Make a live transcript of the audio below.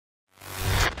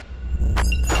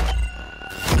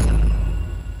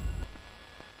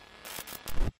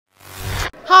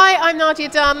I'm Nadia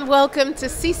Dunn. Welcome to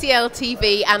CCL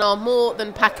TV and our More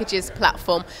Than Packages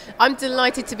platform. I'm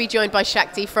delighted to be joined by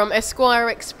Shakti from Esquire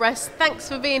Express. Thanks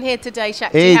for being here today,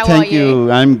 Shakti. Hey, How are thank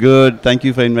you? I'm good. Thank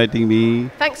you for inviting me.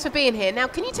 Thanks for being here. Now,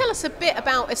 can you tell us a bit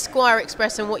about Esquire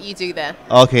Express and what you do there?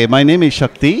 Okay, my name is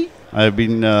Shakti. I've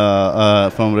been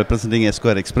from representing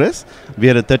Esquire Express. We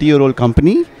are a 30-year-old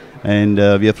company and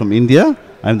we are from India.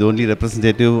 I'm the only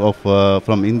representative of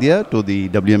from India to the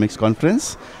WMX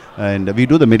conference. And we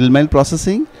do the middle mile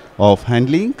processing of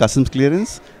handling, customs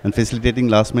clearance and facilitating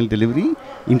last mile delivery,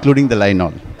 including the line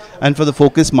haul. And for the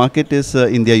focus market is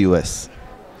India, US.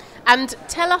 And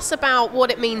tell us about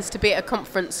what it means to be at a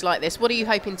conference like this. What are you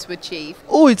hoping to achieve?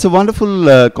 Oh, it's a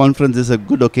wonderful conference. It's a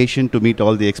good occasion to meet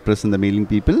all the express and the mailing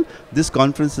people. This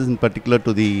conference is in particular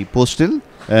to the postal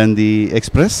and the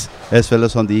express, as well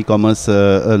as on the e-commerce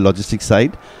logistics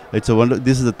side.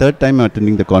 This is the third time I'm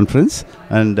attending the conference,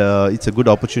 and it's a good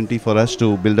opportunity for us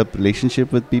to build up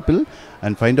relationship with people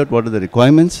and find out what are the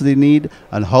requirements they need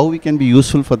and how we can be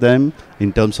useful for them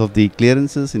in terms of the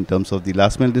clearances, in terms of the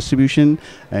last mile distribution,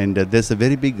 and there's a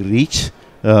very big reach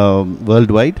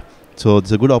worldwide. So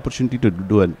it's a good opportunity to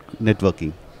do a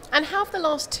networking. And how have the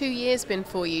last 2 years been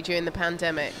for you during the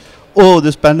pandemic? Oh,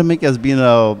 this pandemic has been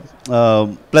a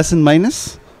plus and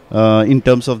minus. In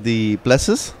terms of the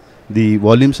pluses, the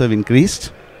volumes have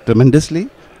increased tremendously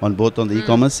on both on the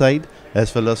e-commerce side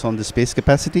as well as on the space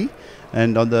capacity.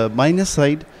 And on the minus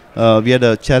side, we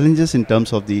had challenges in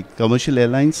terms of the commercial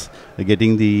airlines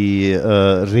getting the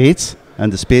rates,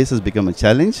 and the space has become a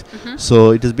challenge.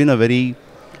 So it has been a very,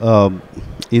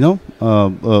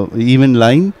 even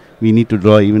line. We need to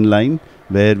draw even line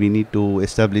where we need to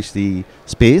establish the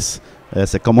space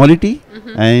as a commodity,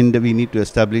 and we need to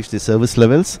establish the service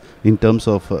levels in terms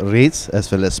of rates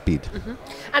as well as speed.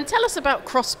 And tell us about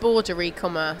cross-border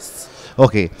e-commerce.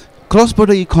 Okay,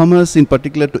 cross-border e-commerce in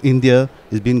particular to India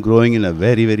has been growing in a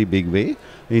very, very big way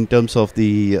in terms of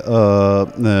the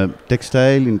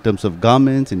textile, in terms of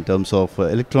garments, in terms of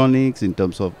electronics, in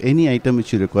terms of any item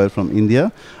which you require from India.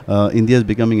 India is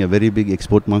becoming a very big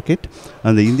export market,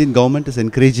 and the Indian government is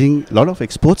encouraging a lot of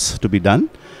exports to be done,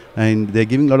 and they're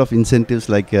giving a lot of incentives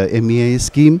like MEA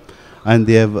scheme, and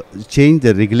they have changed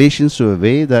the regulations to a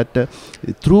way that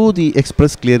through the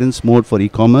express clearance mode for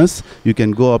e-commerce, you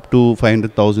can go up to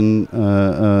 500,000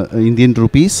 Indian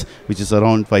rupees, which is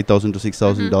around $5,000 to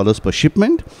 $6,000 per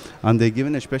shipment. And they're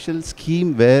given a special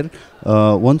scheme where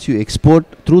once you export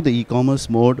through the e-commerce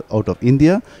mode out of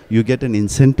India, you get an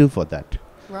incentive for that.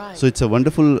 Right. So it's a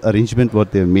wonderful arrangement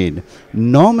what they've made.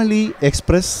 Normally,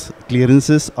 express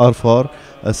clearances are for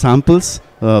samples,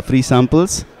 free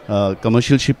samples,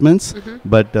 commercial shipments,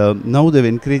 but now they're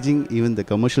encouraging even the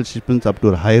commercial shipments up to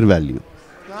a higher value.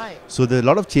 Right. So there are a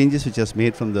lot of changes which has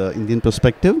made from the Indian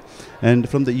perspective, and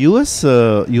from the US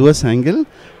angle,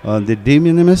 the de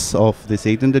minimis of this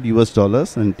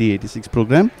 $800 and T86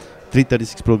 program,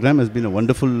 336 program has been a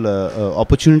wonderful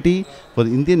opportunity for the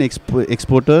Indian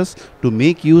exporters to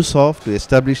make use of, to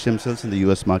establish themselves in the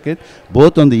US market,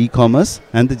 both on the e-commerce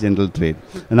and the general trade.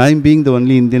 And I'm being the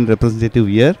only Indian representative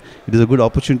here. It is a good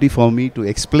opportunity for me to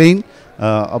explain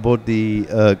about the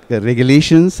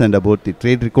regulations and about the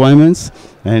trade requirements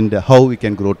and how we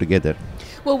can grow together.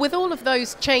 Well, with all of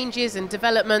those changes and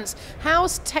developments,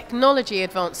 how's technology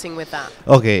advancing with that?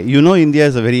 Okay, you know India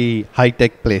is a very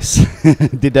high-tech place.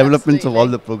 The developments of all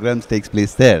the programs takes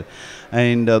place there.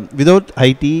 And without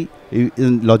IT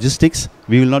in logistics,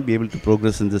 we will not be able to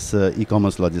progress in this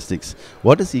e-commerce logistics.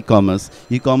 What is e-commerce?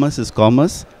 E-commerce is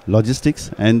commerce,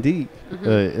 logistics and the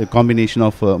combination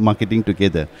of marketing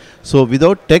together. So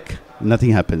without tech, nothing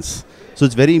happens. So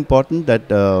it's very important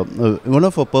that one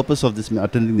of our purpose of this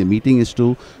attending the meeting is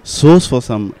to source for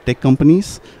some tech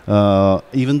companies.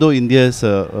 Even though India is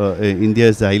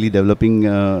a highly developing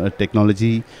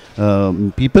technology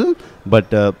people,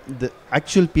 but the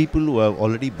actual people who have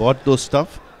already bought those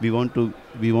stuff, we want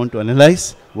to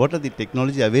analyze what are the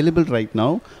technology available right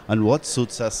now and what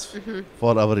suits us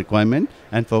for our requirement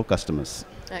and for our customers.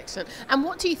 Excellent. And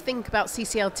what do you think about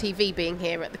CCL TV being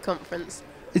here at the conference?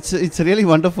 It's really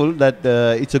wonderful that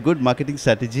it's a good marketing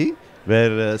strategy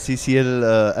where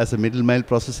CCL as a middle mile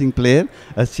processing player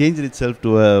has changed itself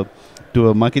to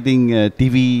a marketing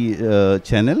TV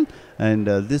channel, and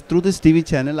through this TV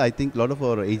channel I think a lot of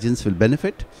our agents will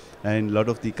benefit and a lot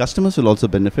of the customers will also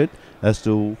benefit as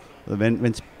to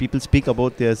when people speak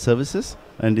about their services,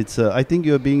 and it's I think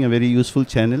you are being a very useful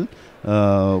channel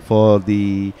for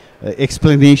the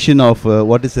explanation of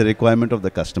what is the requirement of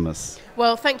the customers.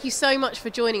 Well, thank you so much for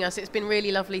joining us. It's been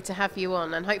really lovely to have you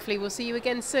on, and hopefully we'll see you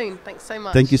again soon. Thanks so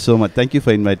much. Thank you so much. Thank you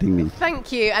for inviting me.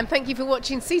 Thank you, and thank you for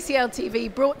watching CCL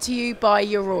TV, brought to you by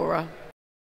Aurora.